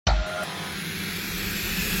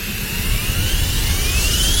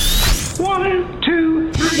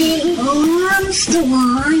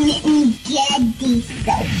Armstrong and Getty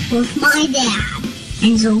Show with my dad,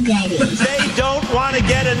 Enzo Getty. They don't want to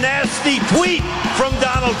get a nasty tweet from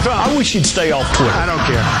Donald Trump. I wish he'd stay off Twitter. I don't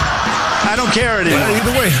care. I don't care anymore.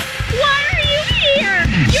 Either way. Why are you here?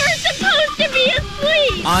 You're supposed to be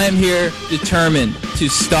asleep. I am here determined to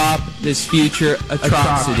stop this future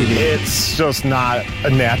atrocity. It's just not a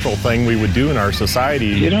natural thing we would do in our society.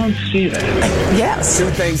 You don't see that. Yes. Two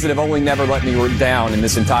things that have only never let me down in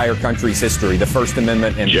this entire country's history, the First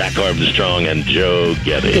Amendment and Jack Armstrong and Joe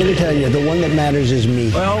Getty. Let me tell you, the one that matters is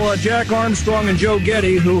me. Well, Jack Armstrong and Joe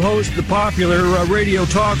Getty, who host the popular radio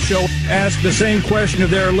talk show, asked the same question of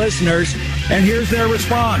their listeners, and here's their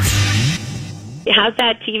response. How's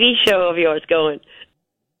that TV show of yours going?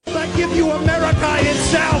 I give you America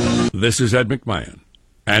itself. This is Ed McMahon.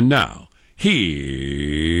 And now, here's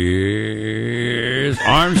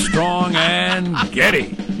Armstrong and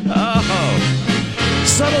Getty. Oh,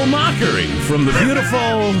 subtle mockery from the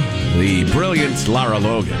beautiful, the brilliant Lara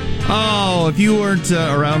Logan. Oh, if you weren't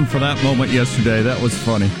around for that moment yesterday, that was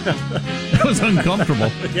funny. That was uncomfortable.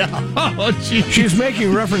 Yeah. Oh, geez. She's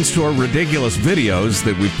making reference to our ridiculous videos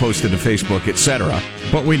that we posted to Facebook, etc.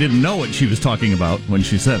 But we didn't know what she was talking about when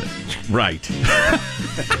she said it. Right.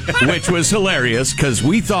 Which was hilarious, because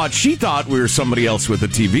she thought we were somebody else with a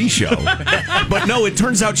TV show. But no, it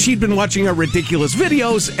turns out she'd been watching our ridiculous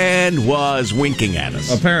videos and was winking at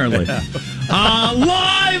us. Apparently.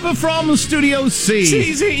 Live from Studio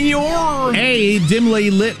C. A dimly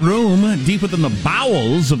lit room deep within the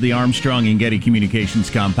bowels of the Armstrong and Getty Communications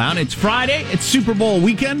compound. It's Friday. It's Super Bowl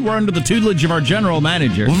weekend. We're under the tutelage of our general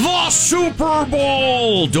manager. The Super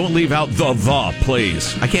Bowl! Don't leave out the,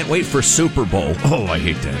 please. I can't wait for Super Bowl. Oh, I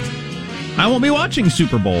hate that. I won't be watching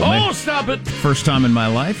Super Bowl. Oh, stop it. First time in my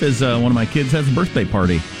life is one of my kids has a birthday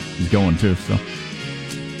party he's going to, so...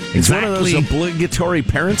 It's one of those obligatory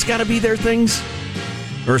parents got to be there things?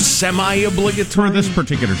 Or semi-obligatory? For this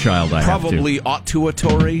particular child, I probably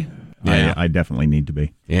ought-to-atory. Yeah. I definitely need to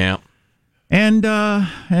be. Yeah. And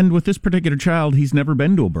with this particular child, he's never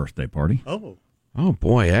been to a birthday party. Oh,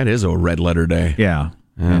 boy, that is a red letter day. Yeah.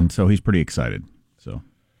 And so he's pretty excited. So,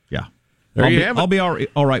 yeah. I'll be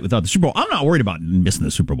all right without the Super Bowl. I'm not worried about missing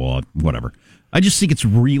the Super Bowl, whatever. I just think it's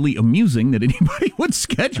really amusing that anybody would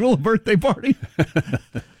schedule a birthday party.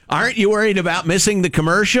 Aren't you worried about missing the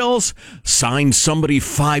commercials? Sign somebody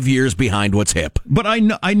 5 years behind what's hip. But I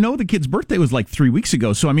know the kid's birthday was like 3 weeks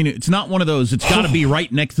ago, so I mean, it's not one of those, it's got to be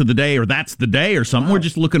right next to the day or that's the day or something. We're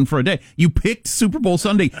just looking for a day. You picked Super Bowl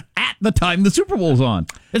Sunday at the time the Super Bowl's on.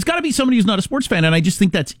 It's got to be somebody who's not a sports fan, and I just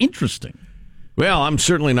think that's interesting. Well, I'm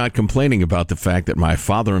certainly not complaining about the fact that my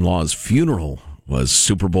father-in-law's funeral was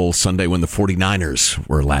Super Bowl Sunday when the 49ers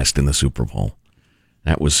were last in the Super Bowl.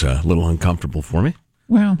 That was a little uncomfortable for me.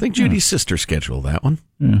 Well, I think Judy's sister scheduled that one.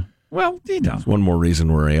 Yeah. Well, that's one more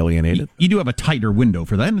reason we're alienated. You do have a tighter window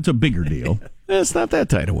for that, and it's a bigger deal. It's not that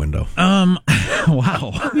tight a window.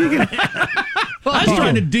 Wow. I was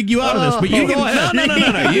trying to dig you out of this, but you go ahead. No.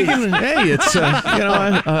 You can. Hey, it's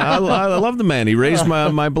I love the man. He raised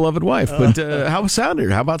my beloved wife. But how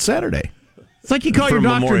about Saturday? It's like you call your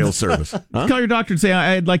doctor. Memorial service. Huh? Call your doctor and say,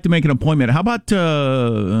 I'd like to make an appointment. How about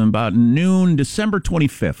noon, December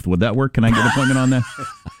 25th? Would that work? Can I get an appointment on that?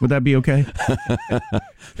 Would that be okay?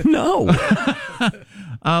 No.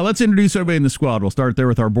 Let's introduce everybody in the squad. We'll start there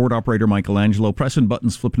with our board operator, Michelangelo, pressing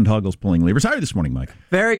buttons, flipping toggles, pulling levers. How are you this morning, Mike?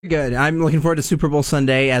 Very good. I'm looking forward to Super Bowl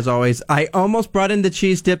Sunday, as always. I almost brought in the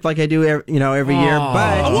cheese dip like I do every year,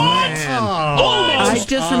 but... What? I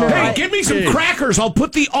just remember... Hey, give me some crackers. I'll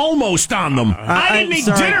put the almost on them. I didn't eat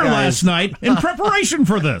dinner last night in preparation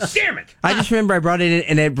for this. Damn it. I just remember I brought it in,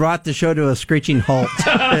 and it brought the show to a screeching halt.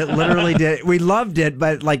 It literally did. We loved it,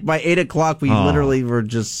 but like by 8 o'clock, we literally were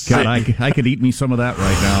just... God, I could eat me some of that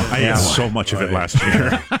right now. I ate so much of it last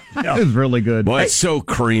year. It was really good. Boy, it's so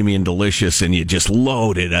creamy and delicious, and you just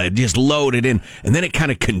load it in, and then it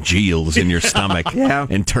kind of congeals in your stomach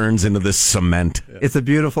and turns into this cement. It's a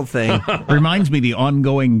beautiful thing. Reminds me the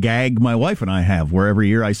ongoing gag my wife and I have, where every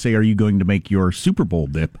year I say, are you going to make your Super Bowl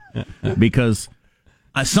dip? Because...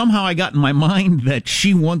 somehow I got in my mind that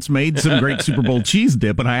she once made some great Super Bowl cheese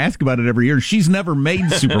dip, and I ask about it every year. She's never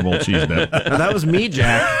made Super Bowl cheese dip. No, that was me,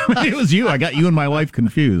 Jack. It was you. I got you and my wife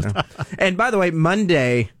confused. And by the way,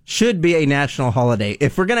 Monday should be a national holiday.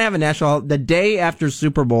 If we're going to have a national, the day after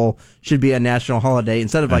Super Bowl should be a national holiday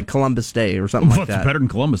instead of like Columbus Day or something like that. Better than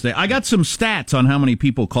Columbus Day. I got some stats on how many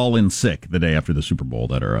people call in sick the day after the Super Bowl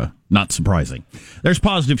that are Not surprising. There's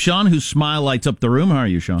Positive Sean, whose smile lights up the room. How are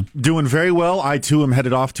you, Sean? Doing very well. I, too, am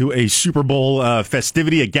headed off to a Super Bowl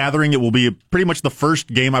festivity, a gathering. It will be pretty much the first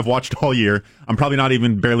game I've watched all year. I'm probably not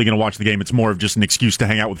even barely going to watch the game. It's more of just an excuse to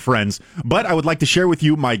hang out with friends. But I would like to share with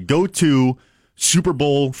you my go-to Super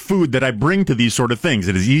Bowl food that I bring to these sort of things.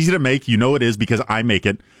 It is easy to make. You know it is because I make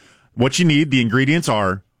it. What you need, the ingredients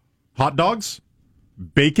are hot dogs,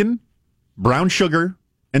 bacon, brown sugar,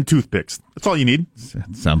 and toothpicks. That's all you need.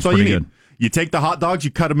 Sounds pretty good. You take the hot dogs,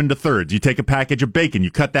 you cut them into thirds. You take a package of bacon, you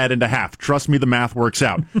cut that into half. Trust me, the math works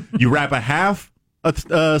out. You wrap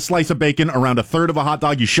a slice of bacon around a third of a hot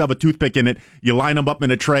dog. You shove a toothpick in it. You line them up in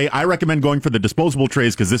a tray. I recommend going for the disposable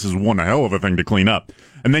trays because this is one hell of a thing to clean up.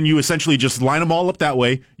 And then you essentially just line them all up that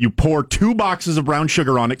way. You pour 2 boxes of brown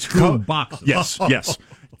sugar on it. 2 boxes? Yes.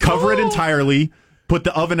 Cover it entirely. Put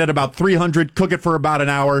the oven at about 300, cook it for about an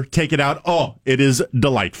hour, take it out. Oh, it is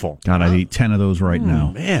delightful. God, I'd eat 10 of those right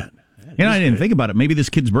now. Man. I didn't think about it. Maybe this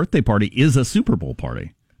kid's birthday party is a Super Bowl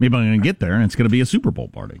party. Maybe I'm going to get there and it's going to be a Super Bowl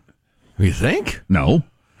party. You think? No.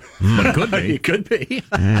 But it could be. It could be.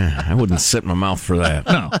 I wouldn't sit my mouth for that.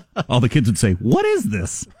 No. All the kids would say, what is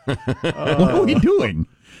this? What are we doing?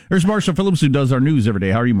 There's Marshall Phillips, who does our news every day.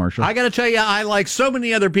 How are you, Marshall? I got to tell you, I, like so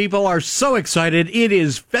many other people, are so excited. It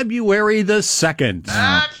is February the 2nd.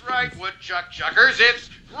 That's right, woodchuck chuckers. It's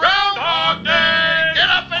Groundhog Day. Get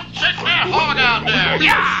up and check that hog out there.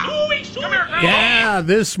 Yeah. Come here, Groundhog. Yeah,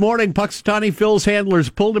 this morning, Puxatawny Phil's handlers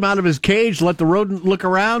pulled him out of his cage, let the rodent look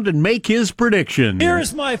around, and make his prediction.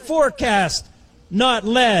 Here's my forecast. Not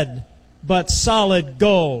lead, but solid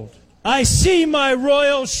gold. I see my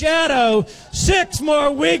royal shadow. 6 more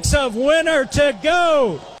weeks of winter to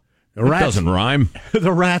go. It doesn't rhyme.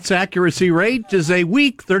 The rat's accuracy rate is a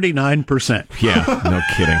weak 39%. Yeah, no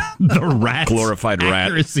kidding. The rat's glorified rat.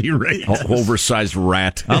 Accuracy rate. Oversized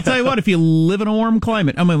rat. I'll tell you what, if you live in a warm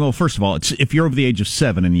climate, well, first of all, if you're over the age of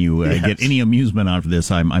 7 and you get any amusement out of this,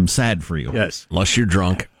 I'm sad for you. Yes. Unless you're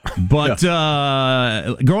drunk. But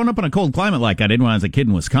growing up in a cold climate like I did when I was a kid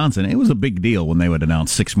in Wisconsin, it was a big deal when they would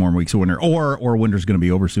announce 6 more weeks of winter, or winter's going to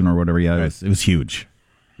be over soon or whatever. Yeah, it was huge.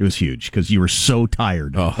 It was huge because you were so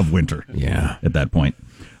tired of winter at that point.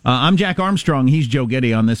 I'm Jack Armstrong. He's Joe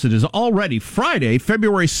Getty on this. It is already Friday,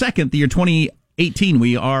 February 2nd, the year 2018.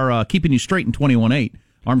 We are keeping you straight in 21.8.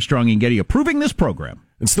 Armstrong and Getty approving this program.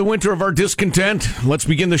 It's the winter of our discontent. Let's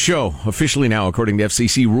begin the show. Officially now, according to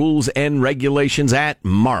FCC rules and regulations, at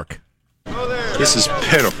Mark. This is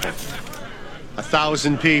pitiful.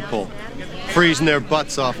 1,000 people freezing their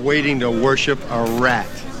butts off waiting to worship a rat.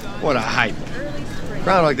 What a hype.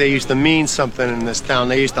 Groundhog Day used to mean something in this town.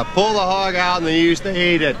 They used to pull the hog out and they used to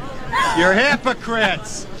eat it. You're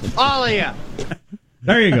hypocrites. All of you.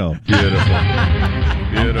 There you go.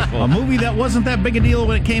 Beautiful. A movie that wasn't that big a deal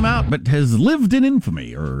when it came out, but has lived in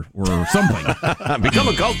infamy or something. Become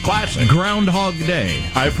a cult classic. Groundhog Day.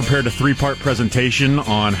 I've prepared a 3-part presentation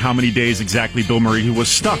on how many days exactly Bill Murray was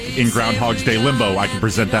stuck in Groundhog's Day limbo. I can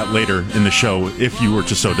present that later in the show if you were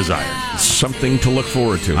to so desire. Something to look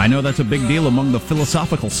forward to. I know that's a big deal among the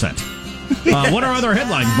philosophical set. What are other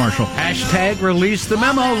headlines, Marshall? Hashtag release the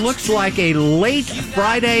memo. Looks like a late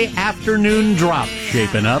Friday afternoon drop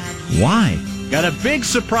shaping up. Why? Got a big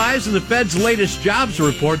surprise in the Fed's latest jobs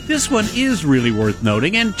report. This one is really worth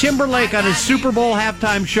noting. And Timberlake on his Super Bowl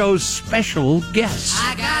halftime show's special guest.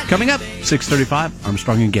 Coming up, 6:35,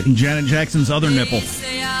 Armstrong and Getty. Janet Jackson's other nipple.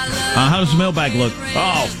 How does the mailbag look?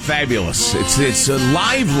 Oh, fabulous. It's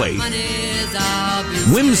lively,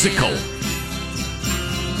 whimsical,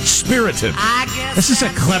 spirited. This is a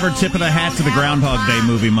clever tip of the hat to the Groundhog Day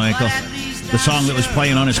movie, Michael. The song that was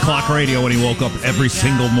playing on his clock radio when he woke up every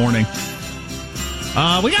single morning.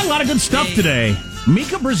 We got a lot of good stuff today.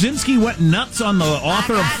 Mika Brzezinski went nuts on the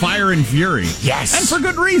author of Fire and Fury. Yes. And for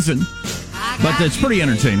good reason. But it's pretty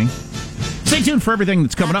entertaining. Stay tuned for everything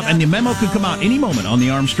that's coming up, and the memo could come out any moment on the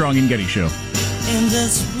Armstrong and Getty Show.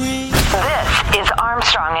 This is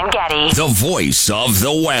Armstrong and Getty, the voice of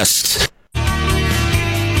the West.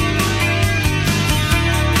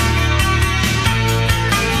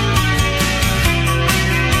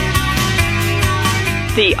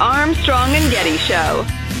 The Armstrong and Getty Show.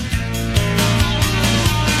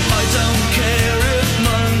 I don't care if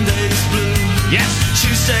Monday's blue. Yes.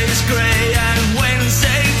 Tuesday's grey and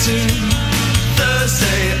Wednesday too.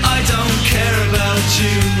 Thursday, I don't care about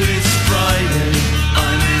you. It's Friday.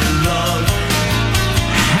 I'm in love.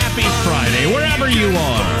 Happy Friday, wherever you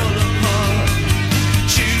are.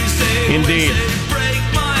 Tuesday, Indeed. Wednesday, break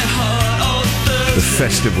my heart. Oh, The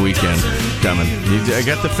festive weekend coming. I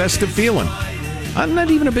got the festive feeling. I'm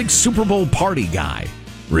not even a big Super Bowl party guy,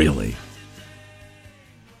 really.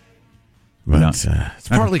 But, it's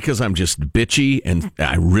partly because I'm just bitchy and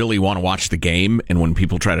I really want to watch the game. And when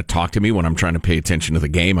people try to talk to me when I'm trying to pay attention to the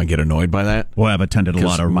game, I get annoyed by that. Well, I've attended a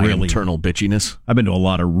lot of my really internal bitchiness. I've been to a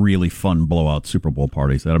lot of really fun blowout Super Bowl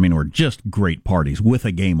parties that, were just great parties with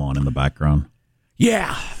a game on in the background.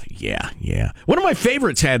 Yeah. One of my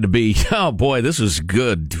favorites had to be, oh boy, this was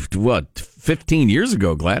good. 15 years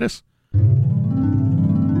ago, Gladys?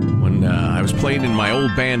 When I was playing in my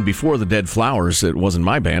old band before the Dead Flowers. It wasn't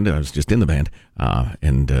my band. I was just in the band.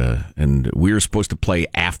 And we were supposed to play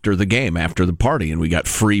after the game, after the party, and we got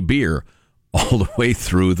free beer all the way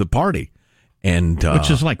through the party. And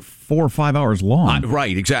which is like 4 or 5 hours long.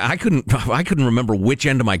 Right, exactly. I couldn't remember which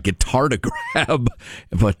end of my guitar to grab,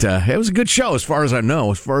 but it was a good show as far as I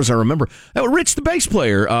know, as far as I remember. Rich, the bass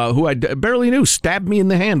player, who I barely knew, stabbed me in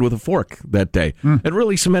the hand with a fork that day. It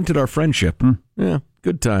really cemented our friendship. Yeah,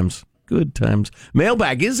 good times. Good times.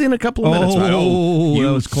 Mailbag is in a couple of minutes. Oh,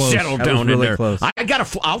 that was close. Settle That down was really in there. close.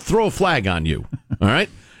 I'll throw a flag on you. All right?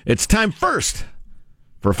 It's time first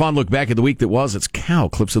for a fun look back at the week that was. It's Cow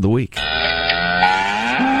Clips of the Week.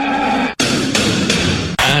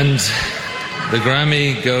 And the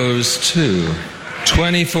Grammy goes to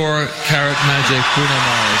 24 Karat Magic Bruno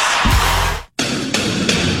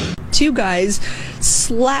Mars. Two guys,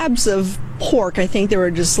 slabs of pork, I think they were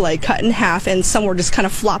just like cut in half, and some were just kind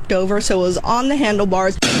of flopped over, so it was on the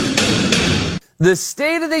handlebars. The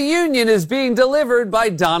State of the Union is being delivered by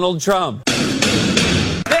Donald Trump.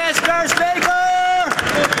 Mr. Speaker,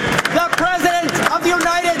 the President of the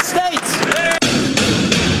United States.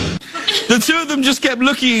 The two of them just kept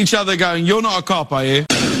looking at each other going, "You're not a cop, are you?"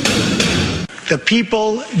 The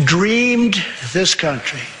people dreamed this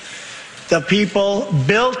country. The people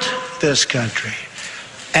built this country.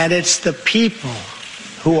 And it's the people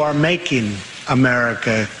who are making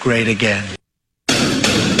America great again.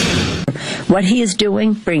 What he is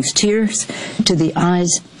doing brings tears to the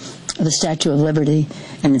eyes of the Statue of Liberty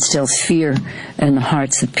and instills fear in the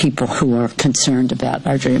hearts of people who are concerned about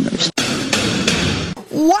our dreamers.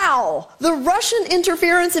 Wow! The Russian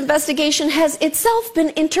interference investigation has itself been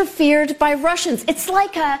interfered by Russians. It's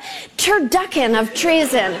like a turducken of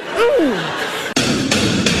treason.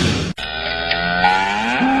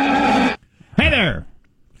 Hey there!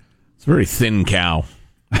 It's a very thin cow.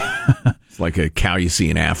 It's like a cow you see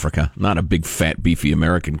in Africa, not a big, fat, beefy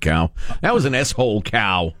American cow. That was an S-hole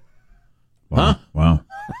cow. Wow. Huh?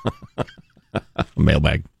 Wow.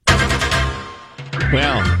 Mailbag.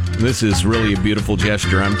 Well, this is really a beautiful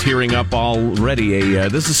gesture. I'm tearing up already.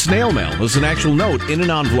 This is snail mail. This is an actual note in an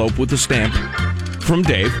envelope with a stamp from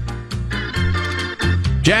Dave.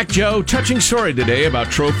 Jack, Joe, touching story today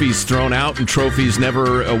about trophies thrown out and trophies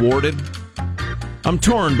never awarded. I'm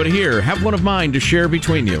torn, but here, have one of mine to share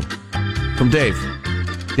between you. From Dave.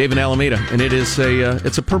 Dave in Alameda. And it is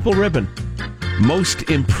it's a purple ribbon. Most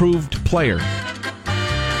improved player.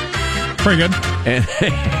 Pretty good.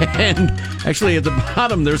 And actually at the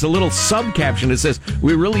bottom there's a little sub-caption that says,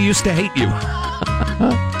 "We really used to hate you."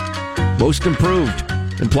 Most improved.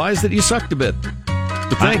 Implies that you sucked a bit.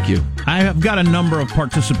 But thank you. I have got a number of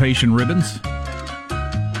participation ribbons.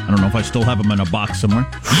 I don't know if I still have them in a box somewhere.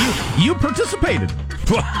 You participated.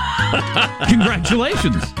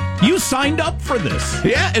 Congratulations. You signed up for this.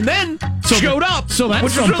 Yeah, and then showed up. So that's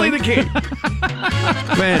which is really the key.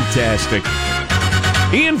 Fantastic.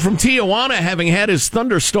 Ian from Tijuana, having had his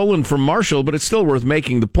thunder stolen from Marshall, but it's still worth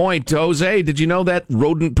making the point. Jose, did you know that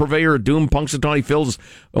rodent purveyor of doom, Punxsutawney Phil's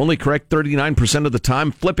only correct 39% of the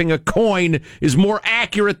time? Flipping a coin is more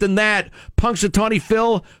accurate than that. Punxsutawney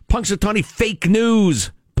Phil, Punxsutawney fake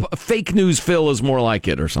news. Fake news Phil is more like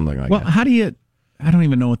it, or something like that. Well, how do you... I don't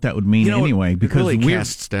even know what that would mean anyway. Because it really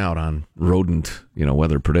casts doubt on rodent,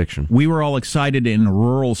 weather prediction. We were all excited in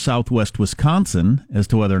rural southwest Wisconsin as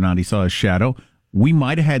to whether or not he saw a shadow. We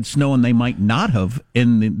might have had snow and they might not have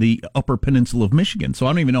in the upper peninsula of Michigan. So I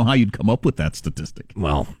don't even know how you'd come up with that statistic.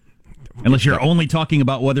 Well, unless you're only talking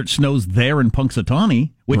about whether it snows there in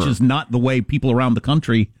Punxsutawney, which is not the way people around the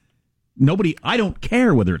country... I don't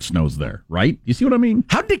care whether it snows there, right? You see what I mean?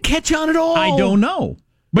 How did it catch on at all? I don't know.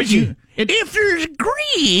 But if there's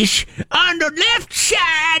grease on the left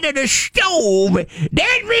side of the stove,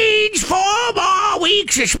 that means 4 more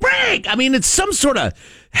weeks of spring. I mean, it's some sort of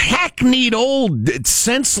hackneyed old,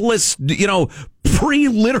 senseless,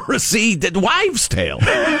 pre-literacy wives' tale.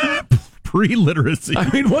 Pre-literacy. I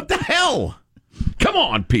mean, what the hell? Come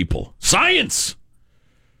on, people. Science.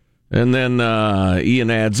 And then Ian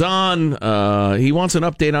adds on, he wants an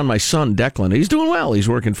update on my son, Declan. He's doing well. He's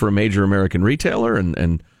working for a major American retailer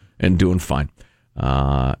and doing fine.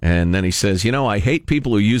 And then he says, I hate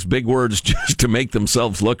people who use big words just to make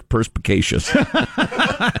themselves look perspicacious.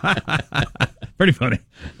 Pretty funny.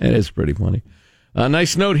 It is pretty funny. A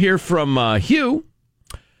nice note here from Hugh.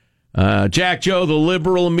 Jack Joe, the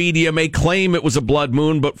liberal media may claim it was a blood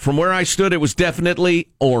moon, but from where I stood, it was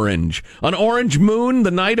definitely orange. An orange moon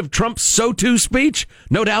the night of Trump's SOTU speech?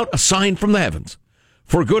 No doubt a sign from the heavens.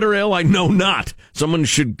 For good or ill, I know not. Someone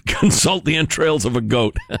should consult the entrails of a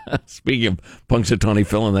goat. Speaking of Punxsutawney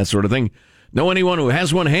Phil and that sort of thing. Know anyone who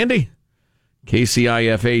has one handy?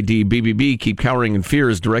 KCIFAD BBB, Keep Cowering in Fear,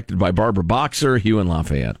 is directed by Barbara Boxer, Hugh and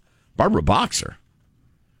Lafayette. Barbara Boxer?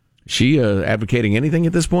 Is she advocating anything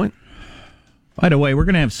at this point? By the way, we're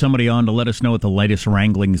going to have somebody on to let us know what the latest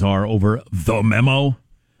wranglings are over the memo.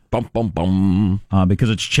 Bum, bum, bum. Because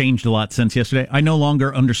it's changed a lot since yesterday. I no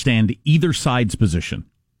longer understand either side's position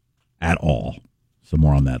at all. So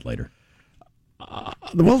more on that later.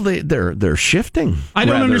 Well, they're shifting. I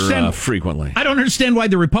don't understand frequently. I don't understand why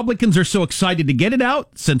the Republicans are so excited to get it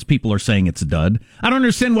out, since people are saying it's a dud. I don't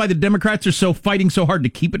understand why the Democrats are fighting so hard to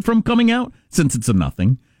keep it from coming out, since it's a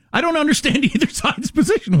nothing. I don't understand either side's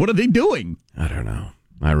position. What are they doing? I don't know.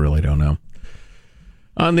 I really don't know.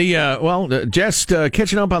 On the, just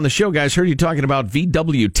catching up on the show, guys, heard you talking about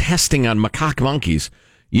VW testing on macaque monkeys.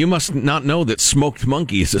 You must not know that smoked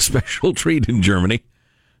monkey is a special treat in Germany.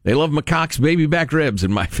 They love macaques' baby back ribs,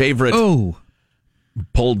 and my favorite,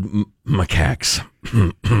 pulled macaques.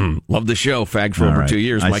 Love the show, fag for over 2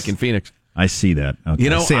 years, Mike in Phoenix. I see that. Okay. You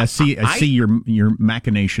know, I see your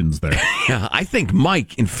machinations there. Yeah, I think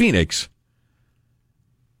Mike in Phoenix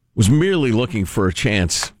was merely looking for a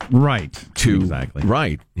chance. Right. Exactly.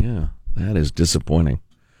 Right. Yeah. That is disappointing.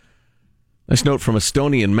 Nice note from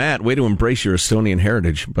Estonian Matt. Way to embrace your Estonian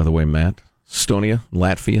heritage, by the way, Matt. Estonia,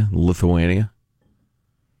 Latvia, Lithuania.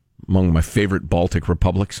 Among my favorite Baltic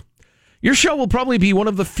republics. Your show will probably be one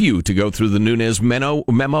of the few to go through the Nunes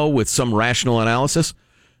memo with some rational analysis.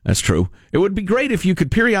 That's true. It would be great if you could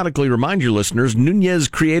periodically remind your listeners Nunes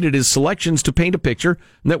created his selections to paint a picture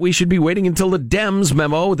and that we should be waiting until the Dems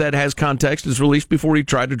memo that has context is released before he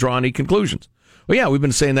tried to draw any conclusions. Well, yeah, we've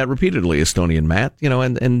been saying that repeatedly, Estonian Matt,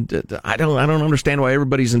 and I don't understand why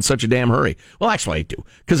everybody's in such a damn hurry. Well, actually, I do,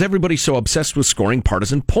 because everybody's so obsessed with scoring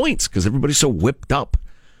partisan points, because everybody's so whipped up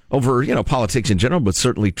over, politics in general, but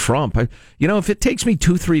certainly Trump. If it takes me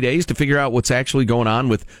 2-3 days to figure out what's actually going on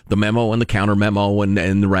with the memo and the counter memo and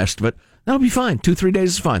the rest of it, that'll be fine. 2-3 days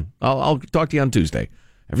is fine. I'll talk to you on Tuesday.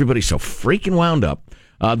 Everybody's so freaking wound up.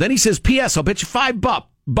 Then he says, P.S. I'll bet you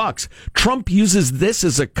 $5. Trump uses this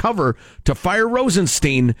as a cover to fire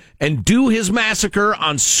Rosenstein and do his massacre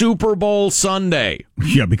on Super Bowl Sunday.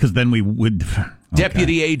 Yeah, because then we would... Okay.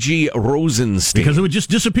 Deputy A&G Rosenstein. Because it would just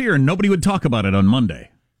disappear and nobody would talk about it on Monday.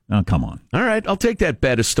 Oh, come on. All right, I'll take that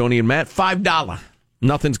bet, Estonian Matt. $5.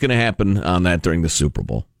 Nothing's going to happen on that during the Super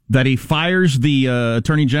Bowl. That he fires the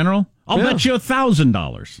Attorney General? I'll bet you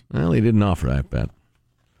 $1,000. Well, he didn't offer that bet.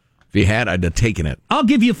 If he had, I'd have taken it. I'll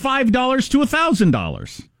give you $5 to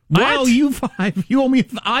 $1,000. What? I owe you $5. You owe me.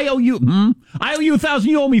 I owe you $1,000.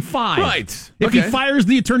 You owe me $5. Right. If he fires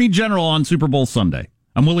the Attorney General on Super Bowl Sunday,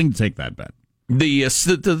 I'm willing to take that bet.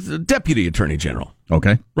 The Deputy Attorney General.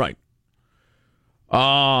 Okay. Right.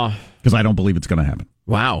 Because I don't believe it's going to happen.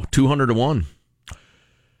 Wow, 200-1.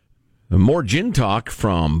 More gin talk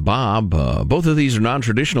from Bob. Both of these are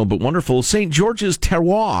non-traditional but wonderful. St. George's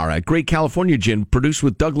Terroir, a great California gin produced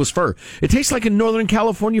with Douglas fir. It tastes like a Northern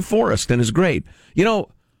California forest and is great.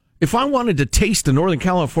 If I wanted to taste a Northern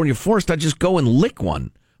California forest, I'd just go and lick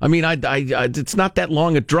one. I mean, it's not that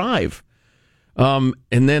long a drive. And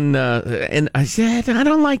I said, I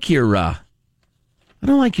don't like your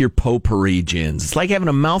potpourri gins. It's like having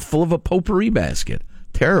a mouthful of a potpourri basket.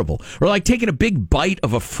 Terrible. Or like taking a big bite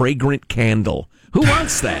of a fragrant candle. Who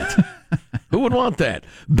wants that? Who would want that?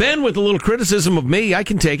 Ben with a little criticism of me. I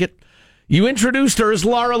can take it. You introduced her as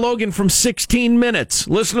Lara Logan from 16 Minutes.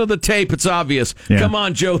 Listen to the tape. It's obvious. Yeah. Come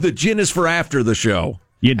on, Joe. The gin is for after the show.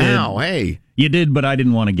 You did. Ow, hey. You did, but I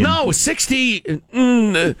didn't want to get... No, 60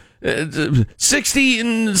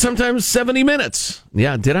 and sometimes 70 minutes.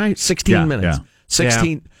 Yeah, did I? 16 minutes. Yeah.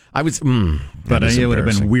 16. Yeah. I was... but it would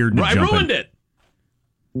have been weird to jump I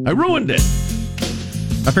ruined it.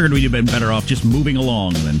 I figured we'd have been better off just moving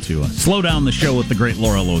along than to slow down the show with the great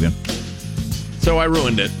Laura Logan. So I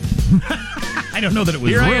ruined it. I don't know that it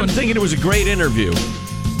was ruined. Here I am thinking it was a great interview.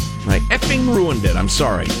 I effing ruined it. I'm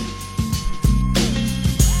sorry.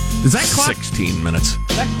 Is that clock 16 minutes?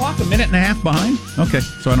 Is that clock a minute and a half behind? Okay,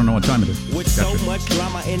 so I don't know what time it is. With so much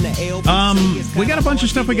drama in the LBC, we got a bunch of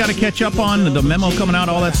stuff we got to catch up on. The memo coming out,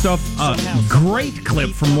 all that stuff. Great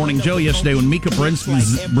clip from Morning Joe yesterday when Mika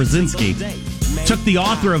Brzezinski took the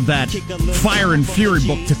author of that Fire and Fury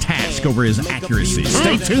book to task over his accuracy.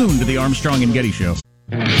 Stay tuned to the Armstrong and Getty Show.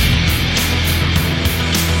 We're going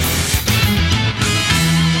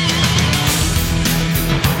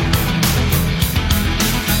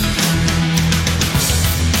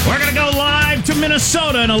to go live to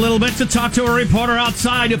Minnesota in a little bit to talk to a reporter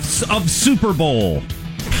outside of Super Bowl.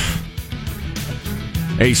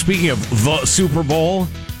 Hey, speaking of the Super Bowl,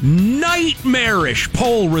 nightmarish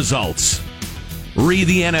poll results. Read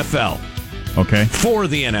the NFL. Okay. For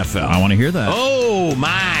the NFL. I want to hear that. Oh,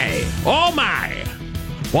 my. Oh, my.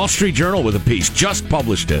 Wall Street Journal with a piece. Just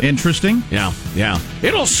published it. Interesting. Yeah.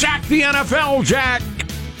 It'll sack the NFL, Jack.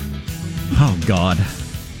 Oh, God.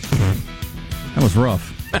 That was rough.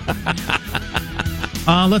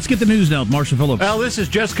 Let's get the news now with Marshall Phillips. Well, this is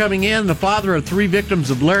just coming in. The father of 3 victims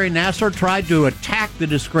of Larry Nassar tried to attack the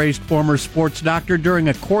disgraced former sports doctor during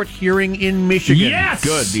a court hearing in Michigan. Yes!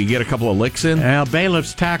 Good. Do you get a couple of licks in?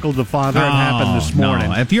 Bailiffs tackled the father. It happened this morning.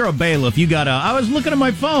 No. If you're a bailiff, you got to... I was looking at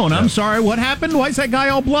my phone. I'm sorry. What happened? Why is that guy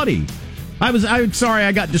all bloody? I'm sorry,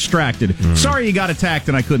 I got distracted. Sorry you got attacked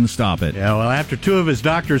and I couldn't stop it. Yeah, well, after 2 of his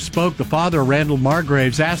doctors spoke, the father, Randall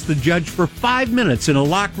Margraves, asked the judge for 5 minutes in a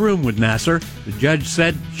locked room with Nassar. The judge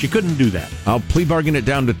said she couldn't do that. I'll plea bargain it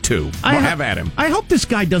down to 2. I'll have at him. I hope this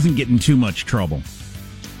guy doesn't get in too much trouble.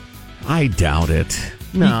 I doubt it.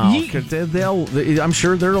 No, 'cause I'm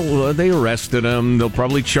sure they arrested him. They'll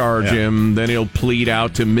probably charge him. Then he'll plead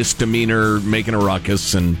out to misdemeanor, making a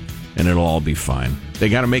ruckus, and it'll all be fine. They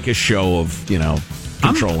got to make a show of,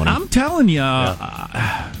 controlling him. I'm telling you,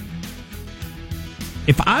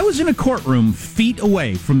 if I was in a courtroom feet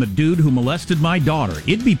away from the dude who molested my daughter,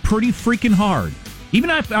 it'd be pretty freaking hard. Even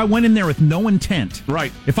if I went in there with no intent.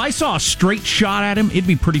 Right. If I saw a straight shot at him, it'd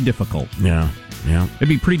be pretty difficult. Yeah. It'd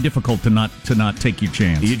be pretty difficult to not take your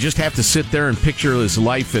chance. You just have to sit there and picture his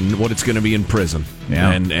life and what it's going to be in prison. Yeah.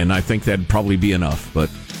 And I think that'd probably be enough. But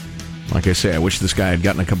like I say, I wish this guy had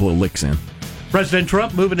gotten a couple of licks in. President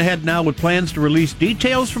Trump moving ahead now with plans to release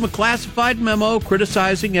details from a classified memo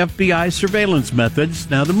criticizing FBI surveillance methods.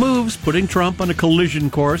 Now, the move's putting Trump on a collision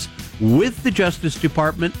course with the Justice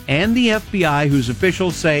Department and the FBI, whose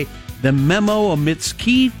officials say the memo omits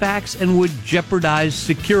key facts and would jeopardize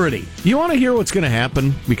security. You want to hear what's going to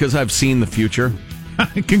happen? Because I've seen the future.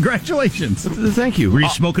 Congratulations. Thank you. Were you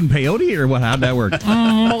smoking peyote or what? How'd that work?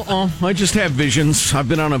 I just have visions. I've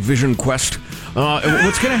been on a vision quest.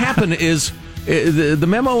 What's going to happen is the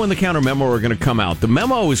memo and the counter memo are going to come out. The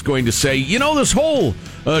memo is going to say, this whole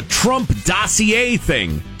Trump dossier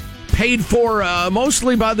thing, paid for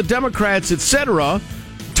mostly by the Democrats, etc.,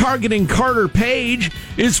 targeting Carter Page,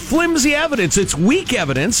 is flimsy evidence. It's weak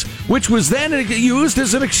evidence, which was then used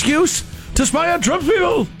as an excuse to spy on Trump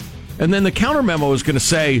people. And then the counter memo is going to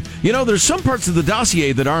say, there's some parts of the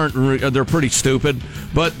dossier that aren't, they're pretty stupid,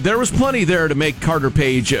 but there was plenty there to make Carter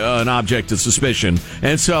Page an object of suspicion.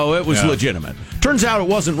 And so it was legitimate. Turns out it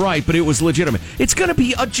wasn't right, but it was legitimate. It's going to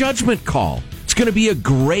be a judgment call. It's going to be a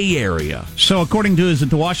gray area. So according to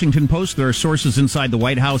the Washington Post, there are sources inside the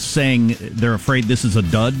White House saying they're afraid this is a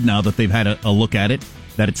dud now that they've had a look at it,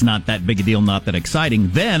 that it's not that big a deal, not that exciting.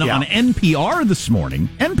 Then on NPR this morning,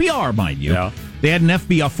 NPR, mind you, they had a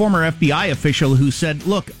former FBI official who said,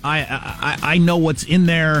 look, I know what's in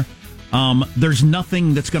there. There's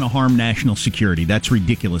nothing that's going to harm national security. That's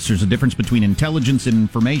ridiculous. There's a difference between intelligence and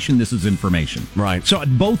information. This is information. Right. So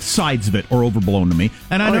both sides of it are overblown to me.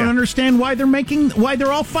 And I don't understand why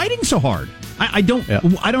they're all fighting so hard. I don't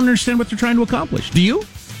understand what they're trying to accomplish. Do you?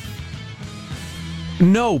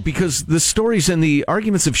 No, because the stories and the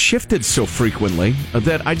arguments have shifted so frequently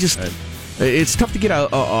that I just... It's tough to get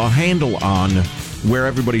a handle on where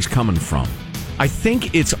everybody's coming from. I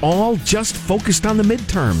think it's all just focused on the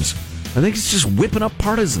midterms. I think it's just whipping up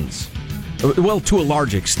partisans. Well, to a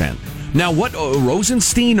large extent. Now, what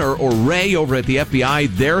Rosenstein or Wray over at the FBI,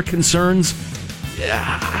 their concerns,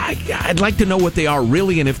 I'd like to know what they are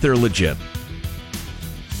really and if they're legit.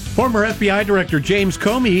 Former FBI Director James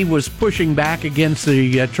Comey was pushing back against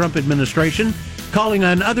the Trump administration, calling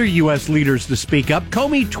on other U.S. leaders to speak up.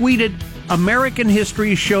 Comey tweeted, American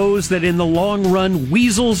history shows that in the long run,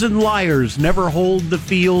 weasels and liars never hold the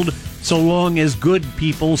field so long as good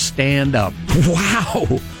people stand up. Wow.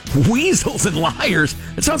 Weasels and liars.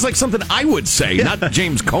 It sounds like something I would say, not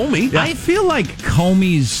James Comey. I feel like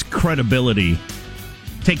Comey's credibility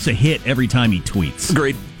takes a hit every time he tweets.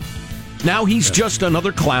 Agreed. Now he's just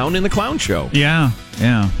another clown in the clown show. Yeah.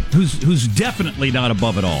 Who's definitely not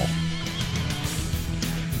above it all.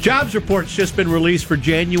 Jobs report's just been released for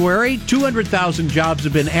January. 200,000 jobs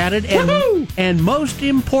have been added. And most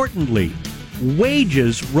importantly,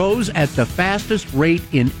 wages rose at the fastest rate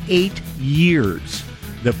in 8 years.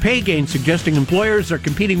 the pay gain suggesting employers are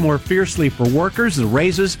competing more fiercely for workers. The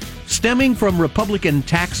raises stemming from Republican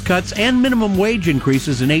tax cuts and minimum wage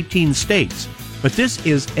increases in 18 states. But this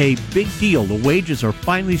is a big deal. The wages are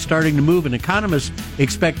finally starting to move, and economists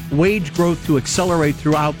expect wage growth to accelerate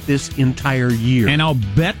throughout this entire year. And I'll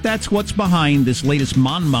bet that's what's behind this latest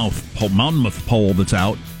Monmouth poll that's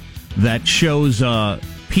out that shows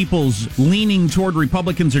people's leaning toward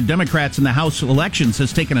Republicans or Democrats in the House elections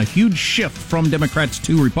has taken a huge shift from Democrats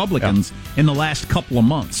to Republicans in the last couple of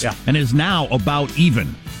months and is now about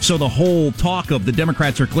even. So the whole talk of the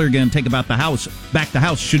Democrats are clearly going to take back the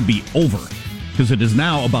House should be over, because it is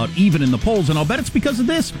now about even in the polls, and I'll bet it's because of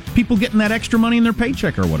this. People getting that extra money in their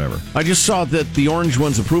paycheck or whatever. I just saw that the Orange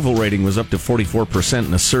One's approval rating was up to 44%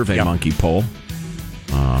 in a SurveyMonkey poll.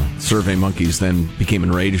 Survey monkeys then became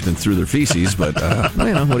enraged and threw their feces, but what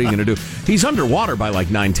are you going to do? He's underwater by like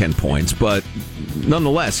 9-10 points, but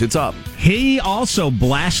nonetheless, it's up. He also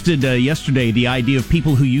blasted yesterday the idea of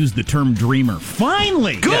people who use the term dreamer.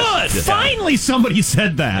 Finally! Good! Yes. Finally somebody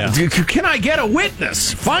said that. Yeah. Can I get a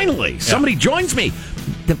witness? Finally! Somebody joins me.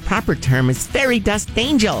 The proper term is fairy dust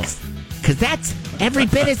angels, because that's every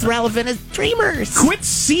bit as relevant as dreamers. Quit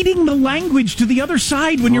ceding the language to the other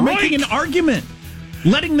side when you're making an argument.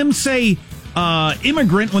 Letting them say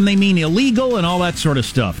immigrant when they mean illegal and all that sort of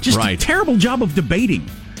stuff. Just a terrible job of debating.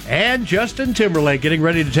 And Justin Timberlake getting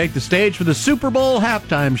ready to take the stage for the Super Bowl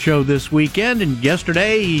halftime show this weekend. And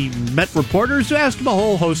yesterday he met reporters who asked him a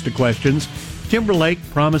whole host of questions. Timberlake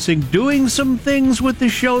promising doing some things with the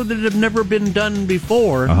show that have never been done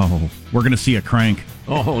before. Oh, we're going to see a crank.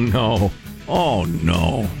 Oh, no. Oh,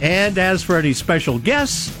 no. And as for any special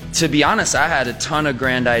guests... To be honest, I had a ton of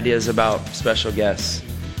grand ideas about special guests.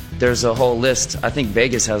 There's a whole list. I think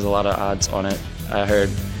Vegas has a lot of odds on it, I heard.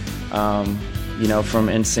 From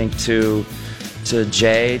NSYNC to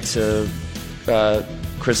Jay to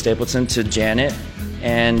Chris Stapleton to Janet.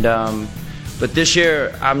 And but this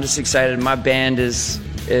year, I'm just excited. My band is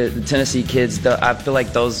the Tennessee Kids. I feel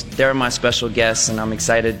like they're my special guests, and I'm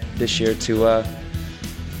excited this year to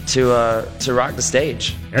rock the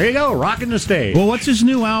stage. There you go, rocking the stage. Well, what's his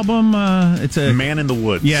new album? It's a Man in the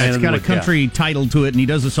Woods. Yeah, Man it's got a country title to it, and he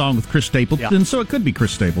does a song with Chris Stapleton, so it could be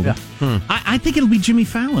Chris Stapleton. I think it'll be Jimmy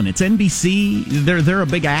Fallon. It's NBC. They're a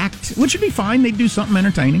big act, which would be fine. They do something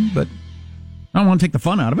entertaining, but I don't want to take the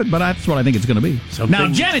fun out of it, but that's what I think it's going to be. Now,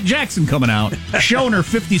 Janet Jackson coming out, showing her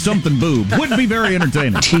 50-something boob, would be very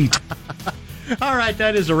entertaining. All right,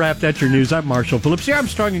 that is a wrap. That's your news. I'm Marshall Phillips. The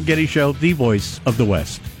Armstrong and Getty Show, the voice of the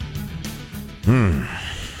West.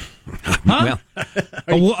 Huh?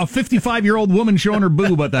 A 55-year-old woman showing her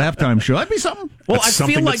boob at the halftime show. That'd be something. Well, that's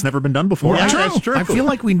something that's never been done before. Yeah, that's true. I feel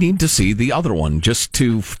like we need to see the other one just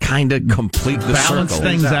to kind of complete the balance circle.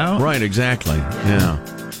 things out. Right, exactly. Yeah.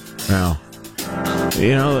 Well,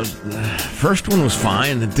 the first one was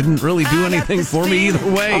fine. It didn't really do anything for me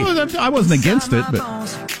either way. I wasn't against it, but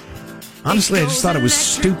honestly, I just thought it was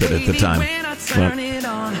stupid at the time.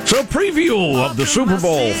 So, preview of the Super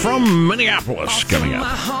Bowl from Minneapolis coming up.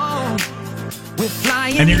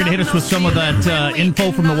 And you're going to hit us with some of that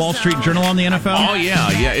info from the Wall Street Journal on the NFL? Oh,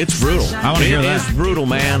 yeah, it's brutal. I want to hear that. It is brutal,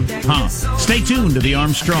 man. Stay tuned to the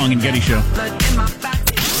Armstrong and Getty Show.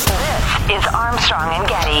 This is Armstrong and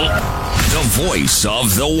Getty. The voice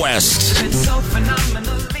of the West. It's so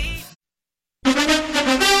phenomenally.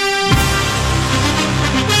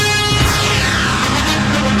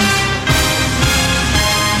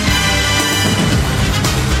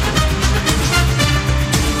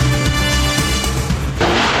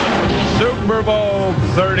 Super Bowl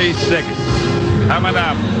 36 coming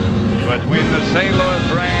up between the St.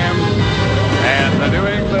 Louis Rams and the New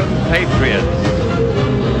England Patriots.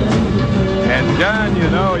 And John, you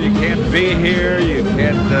can't be here, you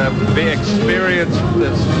can't experience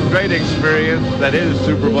this great experience that is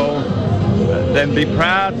Super Bowl. Then be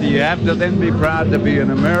proud. You have to then be proud to be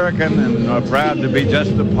an American and proud to be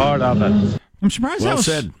just a part of it. I'm surprised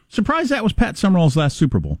that was Pat Summerall's last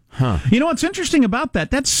Super Bowl. You know what's interesting about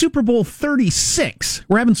that? That's Super Bowl 36.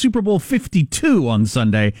 We're having Super Bowl 52 on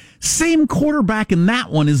Sunday. Same quarterback in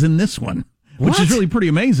that one as in this one, which is really pretty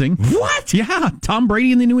amazing. What? Yeah, Tom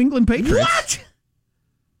Brady and the New England Patriots. What?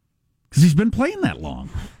 Because he's been playing that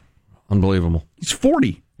long. Unbelievable. He's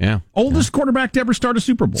 40. Yeah. Oldest quarterback to ever start a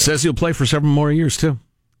Super Bowl. Says he'll play for several more years, too.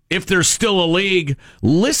 If there's still a league,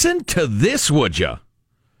 listen to this, would ya?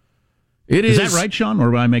 Is that right, Sean,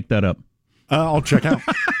 or did I make that up? I'll check out.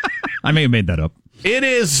 I may have made that up. It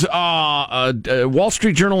is a Wall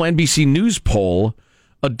Street Journal NBC News poll.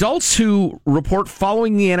 Adults who report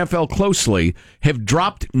following the NFL closely have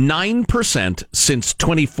dropped 9% since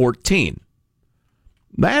 2014.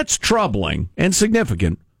 That's troubling and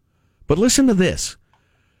significant. But listen to this.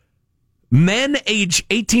 Men age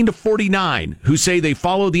 18 to 49 who say they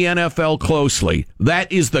follow the NFL closely,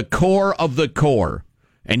 that is the core of the core.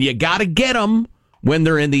 And you got to get them when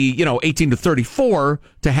they're in the 18 to 34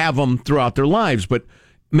 to have them throughout their lives. But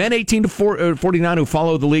men 18 to 49 who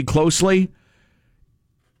follow the league closely,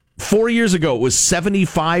 4 years ago it was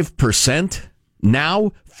 75%.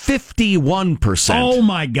 Now 51%. Oh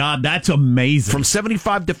my God, that's amazing. From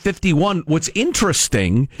 75 to 51. What's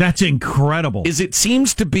interesting, that's incredible, is it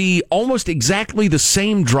seems to be almost exactly the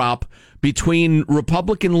same drop between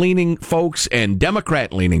Republican-leaning folks and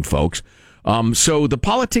Democrat-leaning folks. So the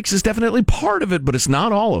politics is definitely part of it, but it's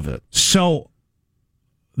not all of it. So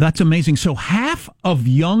that's amazing. So half of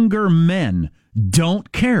younger men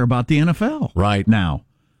don't care about the NFL right now.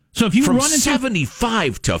 So if you from run into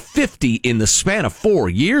 75 to 50 in the span of 4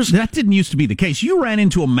 years, that didn't used to be the case. You ran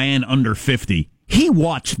into a man under 50. He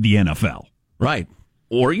watched the NFL, right?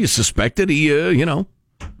 Or you suspected he,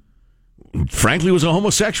 frankly, was a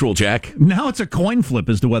homosexual. Jack. Now it's a coin flip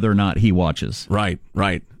as to whether or not he watches. Right.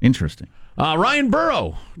 Interesting. Ryan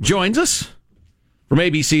Burrow joins us from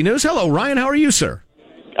ABC News. Hello, Ryan. How are you, sir?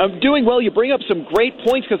 I'm doing well. You bring up some great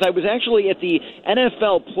points because I was actually at the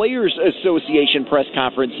NFL Players Association press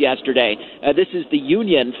conference yesterday. This is the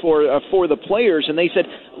union for the players, and they said,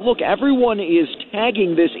 look, everyone is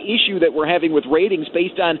tagging this issue that we're having with ratings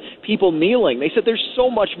based on people kneeling. They said there's so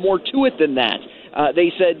much more to it than that.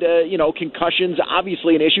 They said, concussions,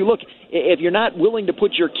 obviously an issue. Look, if you're not willing to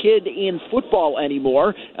put your kid in football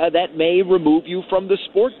anymore, that may remove you from the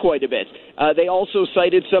sport quite a bit. They also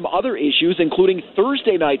cited some other issues, including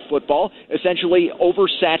Thursday night football, essentially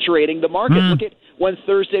oversaturating the market. Look at when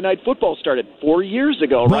Thursday night football started 4 years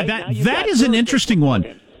ago, right? That is an interesting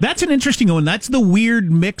one. That's an interesting one. That's the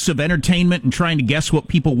weird mix of entertainment and trying to guess what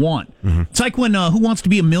people want. Mm-hmm. It's like when Who Wants to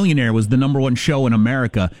Be a Millionaire was the number one show in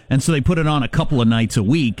America, and so they put it on a couple of nights a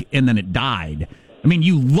week, and then it died. I mean,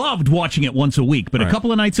 you loved watching it once a week, but a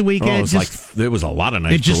couple of nights a week, it was a lot of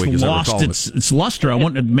nights. It just per week, lost its luster. I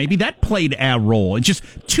wonder, maybe that played a role. It's just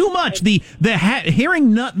too much.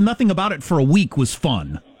 Hearing nothing about it for a week was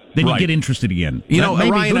fun. Then you get interested again.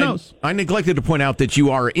 Ryan, I neglected to point out that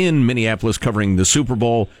you are in Minneapolis covering the Super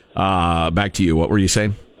Bowl. Back to you. What were you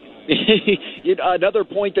saying? Another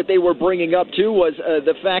point that they were bringing up, too, was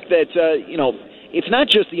the fact that, it's not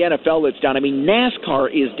just the NFL that's down. I mean,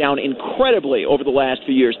 NASCAR is down incredibly over the last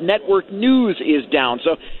few years. Network news is down.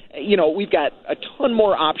 So, we've got a ton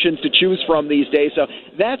more options to choose from these days. So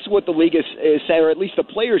that's what the league is saying, or at least the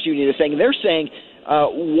Players Union is saying. They're saying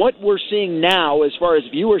what we're seeing now as far as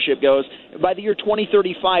viewership goes, by the year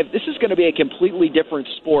 2035, this is going to be a completely different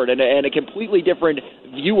sport and a completely different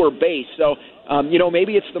viewer base. So,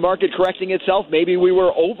 maybe it's the market correcting itself. Maybe we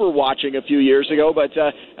were overwatching a few years ago, but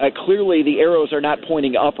clearly the arrows are not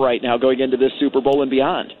pointing up right now going into this Super Bowl and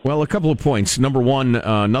beyond. Well, a couple of points. Number one,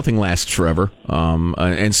 nothing lasts forever.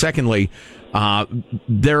 And secondly,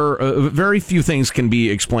 very few things can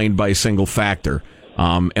be explained by a single factor.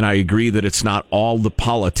 And I agree that it's not all the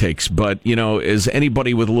politics, but, as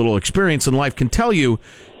anybody with a little experience in life can tell you,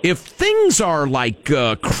 if things are like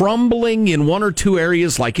crumbling in one or two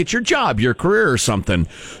areas, like it's your job, your career or something,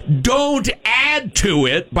 don't add to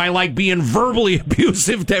it by being verbally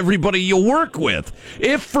abusive to everybody you work with.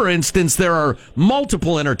 If, for instance, there are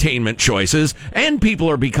multiple entertainment choices and people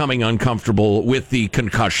are becoming uncomfortable with the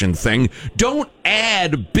concussion thing, don't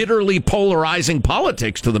add bitterly polarizing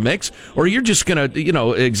politics to the mix, or you're just going to,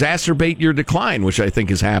 exacerbate your decline, which I think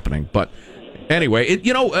is happening. But anyway,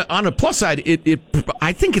 on a plus side,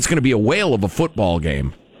 I think it's going to be a whale of a football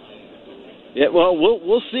game. Yeah, well,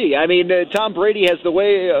 we'll see. I mean, Tom Brady has the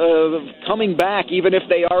way of coming back, even if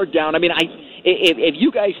they are down. I mean, if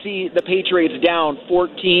you guys see the Patriots down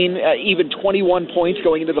 14, even 21 points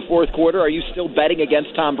going into the fourth quarter, are you still betting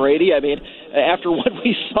against Tom Brady? I mean, after what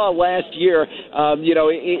we saw last year,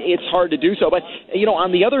 it's hard to do so. But,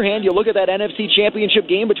 on the other hand, you look at that NFC Championship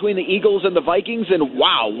game between the Eagles and the Vikings, and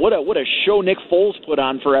wow, what a show Nick Foles put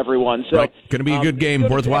on for everyone. So, right. Going to be a good game,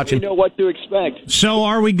 worth watching. You know what to expect. So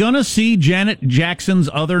are we going to see Janet Jackson's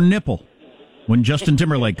other nipple when Justin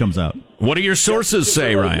Timberlake comes out? What do your sources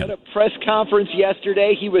say, Ryan? At a press conference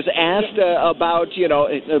yesterday, he was asked about, there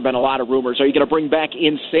have been a lot of rumors. Are you going to bring back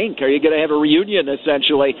NSYNC? Are you going to have a reunion,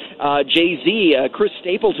 essentially? Jay-Z, Chris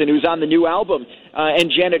Stapleton, who's on the new album,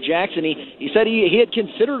 and Janet Jackson. He said he had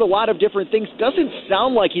considered a lot of different things. Doesn't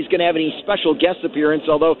sound like he's going to have any special guest appearance,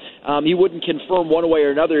 although he wouldn't confirm one way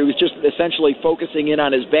or another. He was just essentially focusing in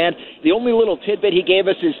on his band. The only little tidbit he gave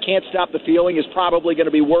us is Can't Stop the Feeling is probably going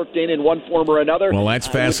to be worked in one form or another. Well, that's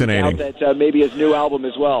fascinating. Maybe his new album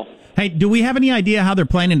as well. Hey, do we have any idea how they're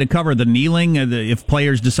planning to cover the kneeling? If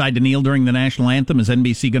players decide to kneel during the national anthem, is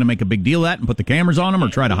NBC going to make a big deal of that and put the cameras on them or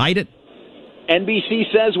try to hide it?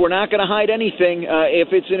 NBC says we're not going to hide anything. If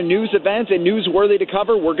it's in a news event and newsworthy to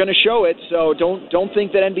cover, we're going to show it. So don't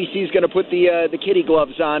think that NBC is going to put the kitty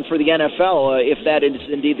gloves on for the NFL if that is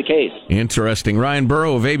indeed the case. Interesting. Ryan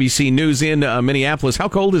Burrow of ABC News in Minneapolis. How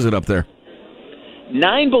cold is it up there?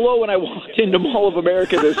 9 below when I walked into Mall of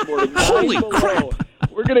America this morning. Holy crap!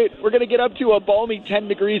 We're gonna get up to a balmy 10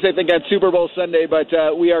 degrees, I think, on Super Bowl Sunday, but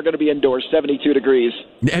we are going to be indoors, 72 degrees.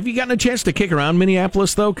 Have you gotten a chance to kick around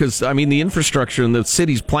Minneapolis, though? Because, I mean, the infrastructure in the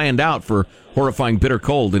city's planned out for horrifying bitter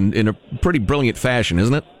cold in a pretty brilliant fashion,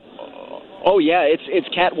 isn't it? Oh, yeah, it's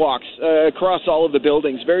catwalks across all of the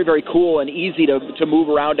buildings. Very, very cool and easy to move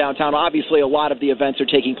around downtown. Obviously, a lot of the events are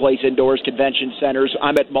taking place indoors, convention centers.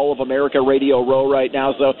 I'm at Mall of America Radio Row right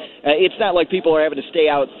now, so it's not like people are having to stay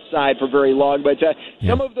outside for very long. But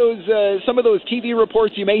some of those TV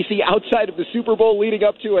reports you may see outside of the Super Bowl leading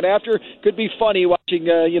up to and after could be funny, watching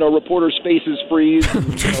reporters' faces freeze,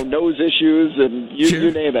 and, nose issues, and you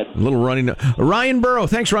name it. A little running. Ryan Burrow,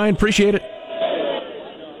 thanks, Ryan. Appreciate it.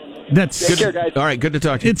 That's Take care, guys. All right, good to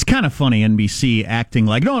talk to you. It's kind of funny, NBC acting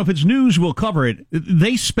like, no, if it's news, we'll cover it.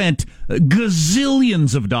 They spent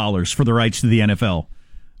gazillions of dollars for the rights to the NFL.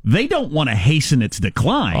 They don't want to hasten its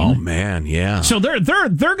decline. Oh, man, yeah. So they're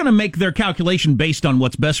going to make their calculation based on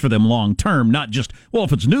what's best for them long term, not just, well,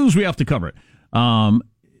 if it's news, we have to cover it.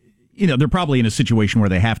 They're probably in a situation where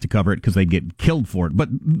they have to cover it because they get killed for it. But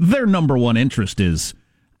their number one interest is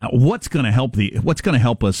what's going to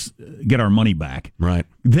help us get our money back. Right.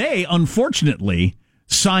 They unfortunately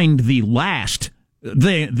signed the last.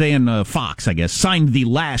 They and Fox, I guess, signed the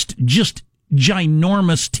last just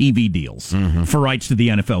ginormous TV deals for rights to the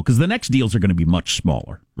NFL because the next deals are going to be much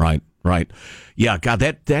smaller. Right. Yeah, God,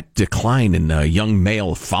 that decline in young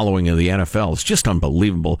male following of the NFL is just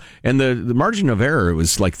unbelievable. And the margin of error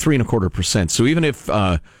was like 3.25%. So even if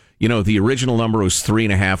the original number was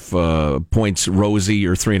 3.5 points rosy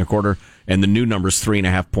or 3.25, and the new number's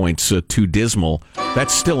 3.5 points too dismal,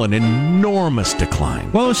 that's still an enormous decline.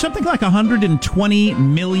 Well, it was something like 120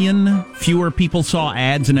 million fewer people saw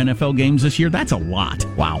ads in NFL games this year. That's a lot.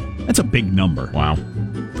 Wow. That's a big number. Wow.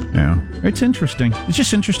 Yeah. It's interesting. It's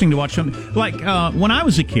just interesting to watch something. Like, when I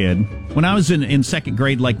was a kid, when I was in second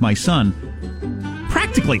grade like my son,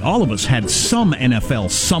 practically all of us had some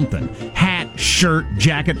NFL something. Hat, shirt,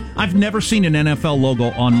 jacket. I've never seen an NFL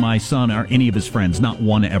logo on my son or any of his friends. Not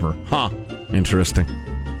one ever. Huh. Interesting.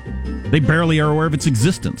 They barely are aware of its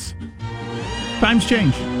existence. Times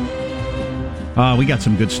change. We got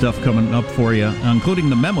some good stuff coming up for you, including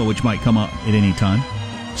the memo, which might come up at any time.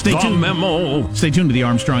 Stay tuned. Memo. Stay tuned to the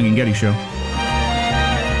Armstrong and Getty Show.